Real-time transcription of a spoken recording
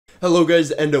Hello guys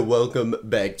and welcome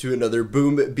back to another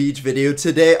Boom Beach video.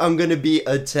 Today I'm going to be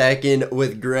attacking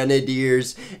with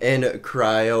Grenadiers and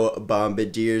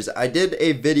Cryobombardiers. I did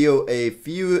a video a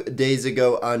few days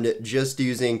ago on just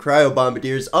using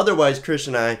Cryobombardiers. Otherwise, Chris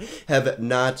and I have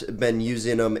not been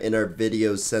using them in our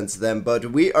videos since then. But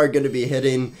we are going to be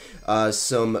hitting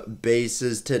some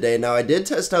bases today. Now I did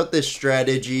test out this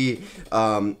strategy,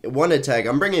 one attack.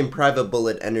 I'm bringing Private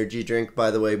Bullet energy drink,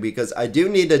 by the way, because I do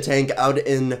need a tank out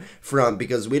in front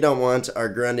because we don't want our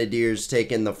Grenadiers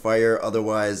taking the fire.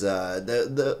 Otherwise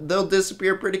they'll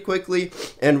disappear pretty quickly,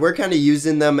 and we're kind of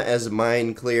using them as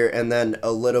mine clear and then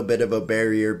a little bit of a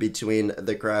barrier between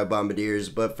the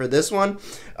Cryobombardiers. But for this one,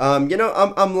 you know,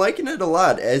 I'm liking it a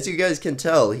lot. As you guys can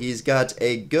tell, he's got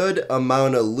a good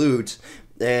amount of loot,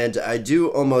 and I do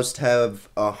almost have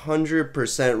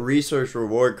 100% resource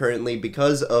reward currently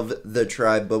because of the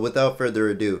tribe. But without further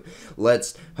ado,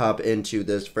 let's hop into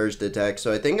this first attack.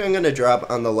 So I think I'm going to drop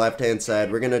on the left hand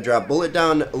side. We're going to drop Bullet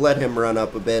down, let him run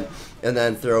up a bit, and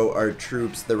then throw our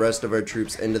troops, the rest of our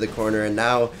troops, into the corner. And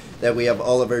now that we have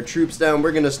all of our troops down,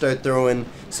 we're going to start throwing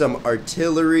some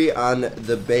artillery on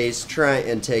the base, try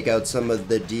and take out some of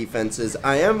the defenses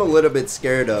I am a little bit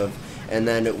scared of. And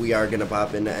then we are going to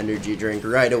pop in the energy drink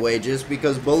right away just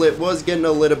because Bullet was getting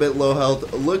a little bit low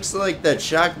health. Looks like that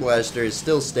Shock Blaster is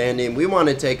still standing. We want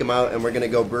to take him out, and we're going to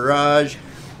go Barrage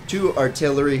to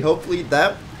Artillery. Hopefully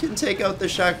that can take out the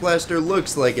Shock Blaster.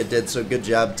 Looks like it did, so good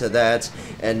job to that.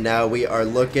 And now we are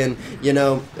looking, you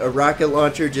know, a rocket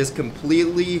launcher just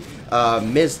completely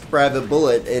missed Private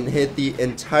Bullet and hit the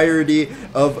entirety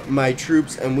of my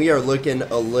troops, and we are looking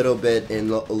a little bit in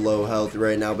low health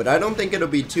right now. But I don't think it'll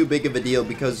be too big of a deal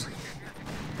because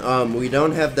we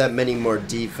don't have that many more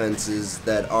defenses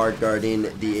that are guarding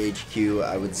the HQ,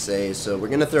 I would say. So we're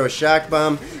going to throw a shock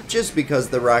bomb just because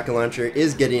the rocket launcher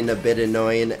is getting a bit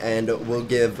annoying, and we'll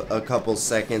give a couple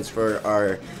seconds for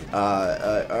our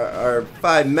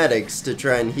 5 medics to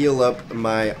try and heal up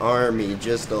my army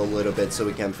just a little bit so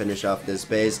we can finish off this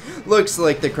base. Looks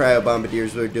like the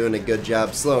Cryobombardiers were doing a good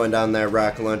job slowing down that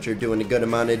rocket launcher, doing a good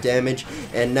amount of damage,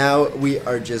 and now we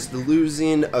are just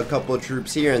losing a couple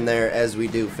troops here and there as we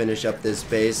do finish up this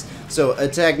base. So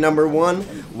attack number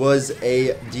 1 was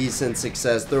a decent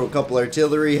success. Throw a couple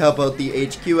artillery, help out the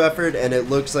HQ effort, and it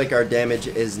looks like our damage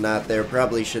is not there.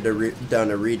 Probably should have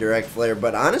done a redirect flare,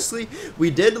 but honestly, we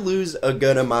did lose a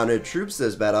good amount of troops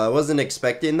this battle. I wasn't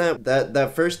expecting that.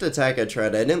 That first attack I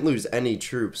tried, I didn't lose any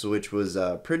troops, which was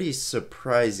pretty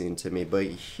surprising to me. But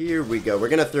here we go. We're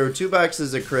gonna throw 2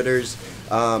 boxes of critters.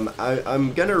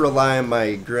 I'm gonna rely on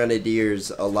my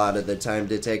Grenadiers a lot of the time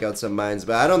to take out some mines,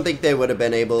 but I don't think they would have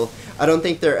been able. I don't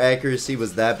think their accuracy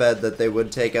was that bad that they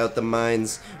would take out the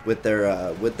mines with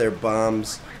their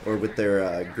bombs or with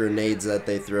their grenades that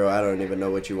they throw. I don't even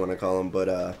know what you want to call them,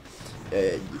 but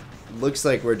looks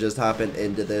like we're just hopping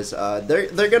into this.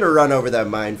 They're gonna run over that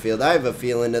minefield. I have a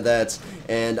feeling of that,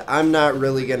 and I'm not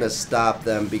really gonna stop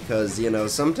them because, you know,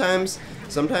 sometimes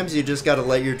you just gotta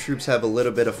let your troops have a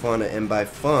little bit of fun, and by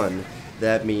fun,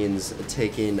 that means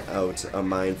taking out a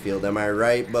minefield, am I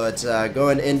right? But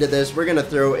going into this, we're gonna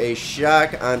throw a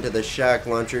shock onto the shock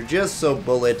launcher just so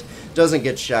Bullet doesn't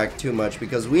get shocked too much,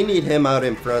 because we need him out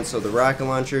in front so the rocket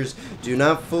launchers do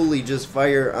not fully just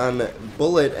fire on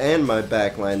Bullet and my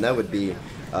backline. That would be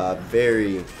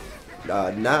very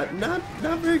not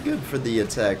very good for the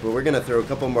attack. But we're gonna throw a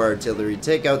couple more artillery,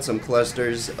 take out some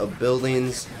clusters of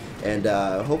buildings, and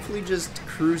hopefully just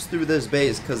cruise through this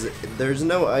base because there's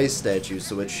no ice statue,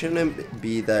 so it shouldn't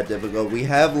be that difficult. We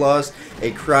have lost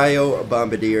a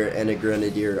Cryobombardier and a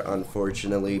Grenadier,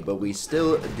 unfortunately, but we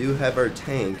still do have our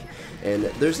tank, and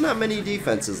there's not many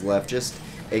defenses left, just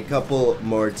a couple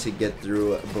more to get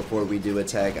through before we do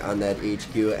attack on that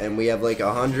HQ, and we have like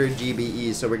 100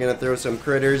 GBE, so we're gonna throw some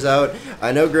critters out.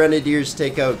 I know Grenadiers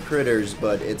take out critters,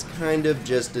 but it's kind of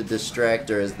just a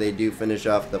distractor as they do finish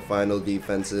off the final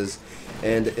defenses,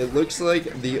 and it looks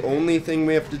like the only thing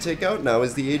we have to take out now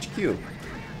is the HQ.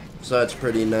 So that's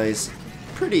pretty nice.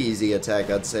 Pretty easy attack,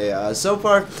 I'd say. So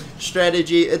far,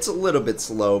 strategy, it's a little bit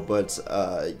slow, but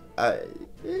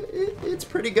it's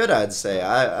pretty good, I'd say.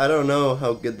 I don't know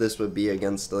how good this would be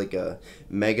against like a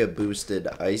mega boosted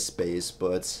ice base,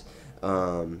 but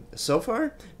so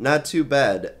far not too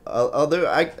bad. Although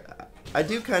I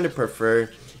do kind of prefer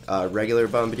regular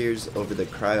bombardiers over the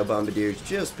Cryobombardiers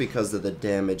just because of the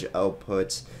damage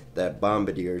output that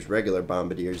regular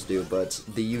bombardiers do, but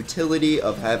the utility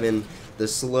of having the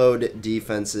slowed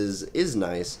defenses is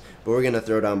nice. But we're gonna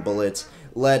throw down bullets,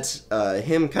 let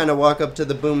him kind of walk up to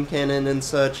the boom cannon and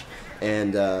such,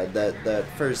 and that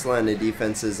first line of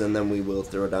defenses, and then we will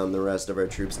throw down the rest of our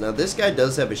troops. Now this guy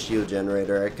does have a shield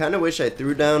generator. I kind of wish I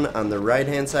threw down on the right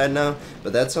hand side now,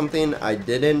 but that's something I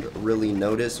didn't really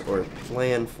notice or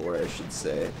plan for, I should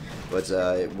say. But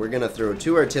we're gonna throw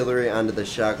 2 artillery onto the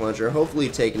shock launcher, hopefully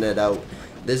taking it out.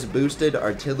 This boosted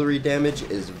artillery damage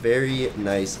is very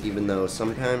nice, even though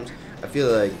sometimes I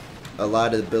feel like a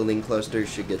lot of the building clusters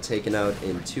should get taken out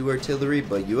in 2 artillery,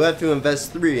 but you have to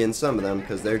invest 3 in some of them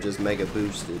because they're just mega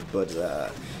boosted. But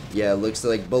yeah, looks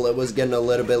like Bullet was getting a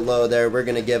little bit low there. We're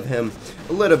gonna give him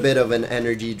a little bit of an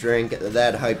energy drink.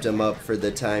 That hyped him up for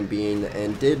the time being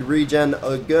and did regen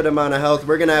a good amount of health.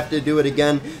 We're gonna have to do it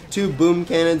again. 2 boom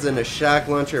cannons and a shock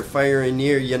launcher firing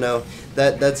near, you know,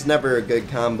 that's never a good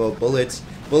combo.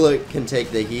 Bullet can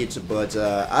take the heat, but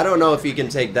I don't know if he can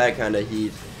take that kind of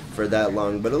heat for that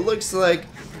long. But it looks like,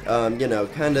 you know,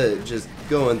 kind of just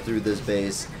going through this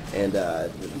base, and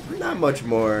not much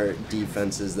more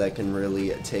defenses that can really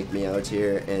take me out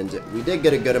here. And we did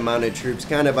get a good amount of troops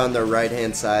kind of on the right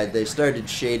hand side. They started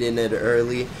shading it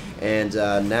early, and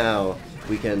now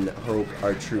we can hope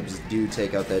our troops do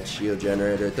take out that shield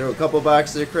generator. Throw a couple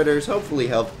boxes of critters, hopefully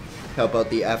help out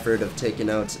the effort of taking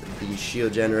out the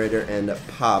shield generator, and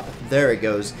pop. There it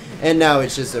goes. And now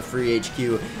it's just a free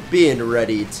HQ being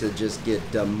ready to just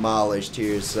get demolished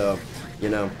here. So, you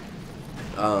know,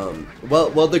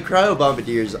 well, the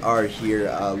Cryobombardiers are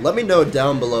here. Let me know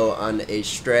down below on a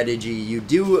strategy you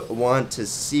do want to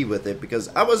see with it, because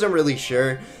I wasn't really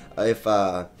sure if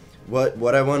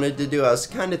what I wanted to do. I was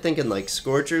kind of thinking like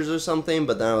Scorchers or something,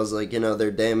 but then I was like, you know,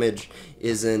 their damage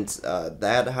isn't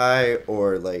that high,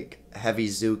 or like Heavy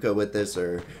Zuka with this,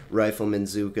 or Rifleman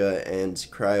Zuka and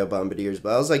Cryobombardiers.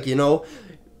 But I was like, you know,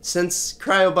 since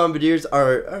Cryobombardiers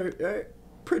are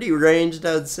pretty ranged,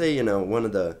 I'd say, you know, one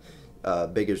of the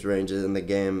biggest ranges in the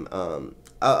game,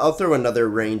 I'll throw another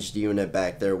ranged unit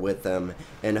back there with them,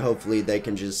 and hopefully they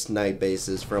can just snipe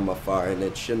bases from afar, and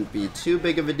it shouldn't be too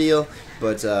big of a deal.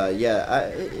 But yeah,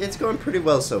 it's going pretty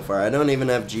well so far. I don't even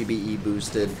have GBE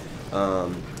boosted,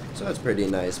 so that's pretty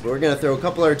nice. But we're going to throw a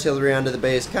couple artillery onto the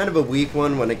base, kind of a weak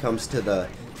one when it comes to the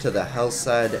health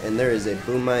side, and there is a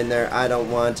boom mine there. I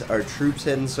don't want our troops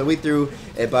hidden, so we threw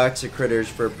a box of critters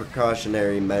for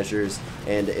precautionary measures,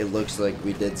 and it looks like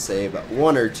we did save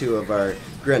 1 or 2 of our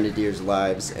Grenadiers'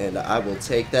 lives, and I will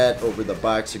take that over the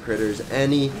box of critters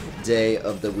any day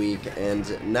of the week.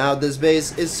 And now this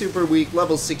base is super weak,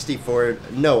 level 64,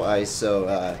 no ice,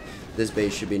 so this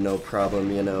base should be no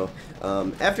problem, you know.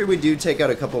 After we do take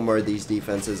out a couple more of these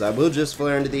defenses, I will just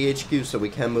flare into the HQ so we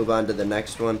can move on to the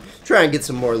next one. Try and get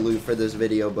some more loot for this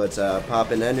video, but pop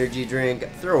an energy drink,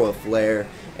 throw a flare,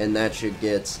 and that should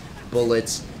get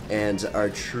bullets and our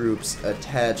troops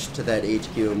attached to that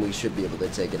HQ, and we should be able to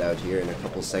take it out here in a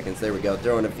couple seconds. There we go,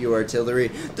 throwing a few artillery.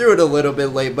 Threw it a little bit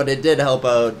late, but it did help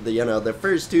out. You know, the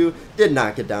first 2 did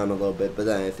knock it down a little bit, but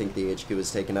then I think the HQ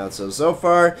was taken out. So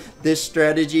far, this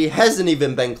strategy hasn't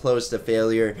even been close to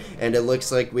failure, and it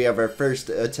looks like we have our first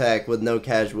attack with no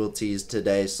casualties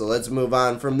today. So let's move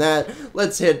on from that.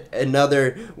 Let's hit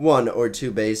another 1 or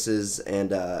 2 bases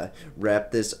and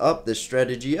wrap this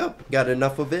strategy up. Got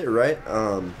enough of it, right?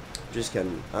 Just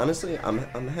kidding. Honestly, I'm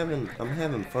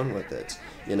having fun with it.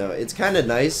 You know, it's kind of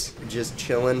nice just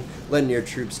chilling, letting your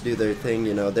troops do their thing.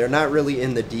 You know, they're not really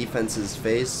in the defense's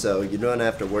face, so you don't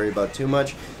have to worry about too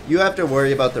much. You have to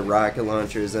worry about the rocket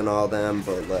launchers and all them,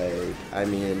 but like, I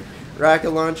mean, rocket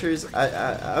launchers,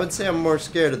 I would say I'm more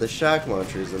scared of the shock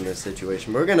launchers in this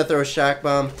situation. We're gonna throw a shock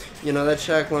bomb. You know, that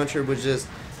shock launcher was just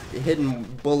hitting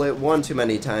Bullet 1 too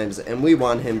many times, and we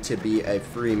want him to be a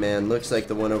free man. Looks like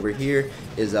the one over here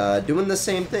is doing the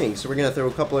same thing, so we're gonna throw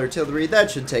a couple artillery. That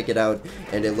should take it out,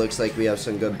 and it looks like we have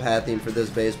some good pathing for this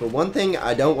base. But one thing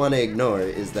I don't want to ignore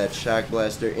is that shock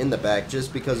blaster in the back,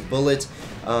 just because Bullet,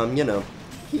 you know,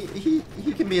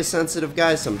 he can be a sensitive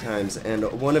guy sometimes, and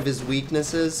one of his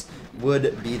weaknesses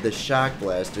would be the shock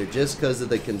blaster, just because of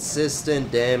the consistent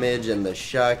damage and the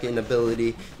shocking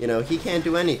ability. You know, he can't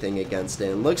do anything against it.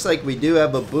 And looks like we do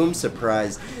have a boom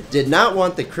surprise. Did not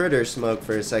want the critter smoke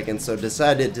for a second, so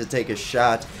decided to take a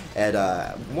shot at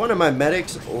one of my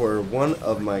medics or one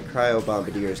of my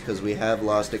Cryobombardiers, because we have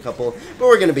lost a couple. But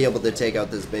we're going to be able to take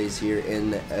out this base here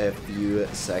in a few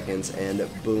seconds, and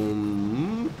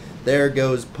boom. There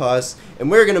goes Puss,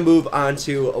 and we're going to move on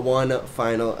to one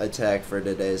final attack for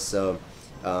today. So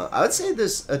I would say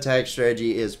this attack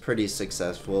strategy is pretty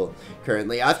successful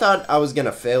currently. I thought I was going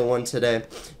to fail one today.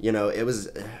 You know, it was,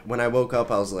 when I woke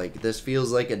up, I was like, this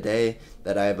feels like a day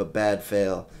that I have a bad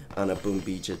fail on a boom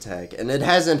beach attack, and it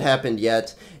hasn't happened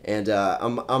yet, and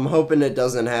I'm hoping it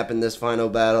doesn't happen this final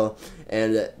battle.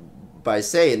 And by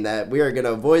saying that, we are going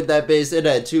to avoid that base. It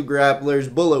had 2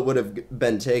 grapplers. Bullet would have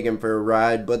been taken for a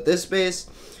ride, but this base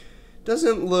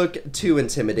doesn't look too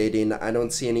intimidating. I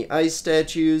don't see any ice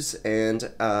statues and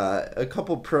a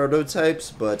couple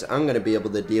prototypes, but I'm going to be able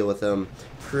to deal with them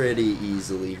pretty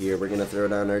easily here. We're going to throw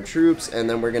down our troops, and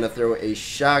then we're going to throw a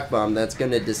shock bomb that's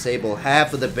going to disable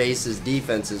half of the base's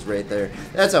defenses right there.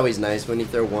 That's always nice when you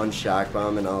throw one shock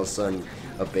bomb and all of a sudden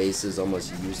a base is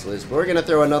almost useless. But we're going to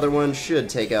throw another one, should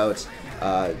take out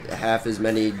half as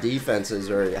many defenses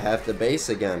or half the base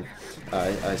again.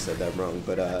 I said that wrong,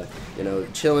 but you know,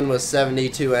 chilling with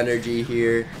 72 energy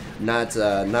here, not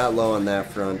low on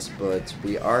that front, but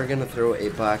we are gonna throw a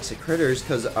box of critters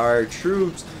because our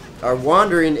troops are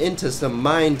wandering into some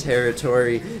mine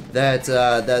territory that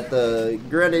that the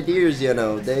Grenadiers, you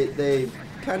know, they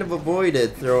kind of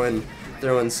avoided throwing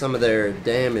some of their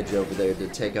damage over there to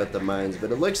take out the mines.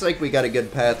 But it looks like we got a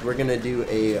good path. We're gonna do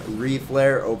a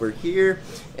reflare over here,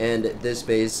 and this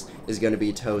base is gonna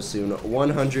be toast soon.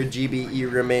 100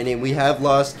 GBE remaining. We have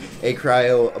lost a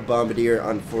Cryobombardier,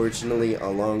 unfortunately,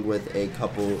 along with a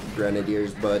couple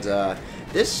Grenadiers, but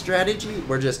this strategy,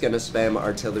 we're just gonna spam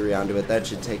artillery onto it. That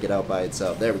should take it out by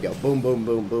itself. There we go. Boom, boom,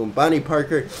 boom, boom. Bonnie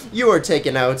Parker, you are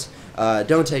taken out.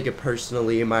 Don't take it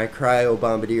personally. My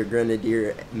Cryobombardier,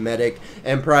 Grenadier, Medic,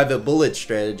 and Private Bullet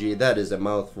strategy, that is a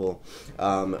mouthful,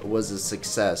 was a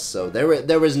success. So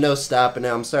there was no stopping it,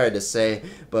 I'm sorry to say.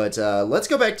 But let's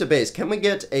go back to base. Can we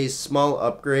get a small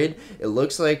upgrade? It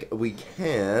looks like we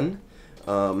can.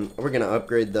 We're going to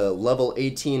upgrade the level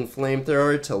 18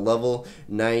 flamethrower to level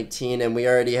 19, and we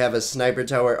already have a sniper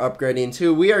tower upgrading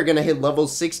too. We are going to hit level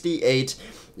 68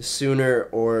 sooner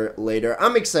or later.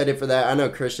 I'm excited for that. I know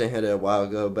Christian hit it a while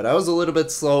ago, but I was a little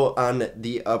bit slow on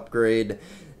the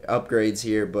upgrades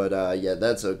here, but yeah,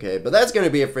 that's okay. But that's going to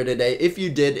be it for today. If you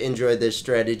did enjoy this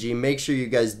strategy, make sure you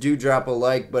guys do drop a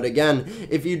like. But again,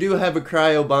 if you do have a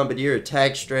Cryobombardier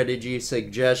attack strategy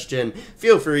suggestion,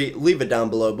 feel free, leave it down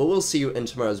below. But we'll see you in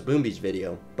tomorrow's Boom Beach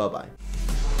video. Bye-bye.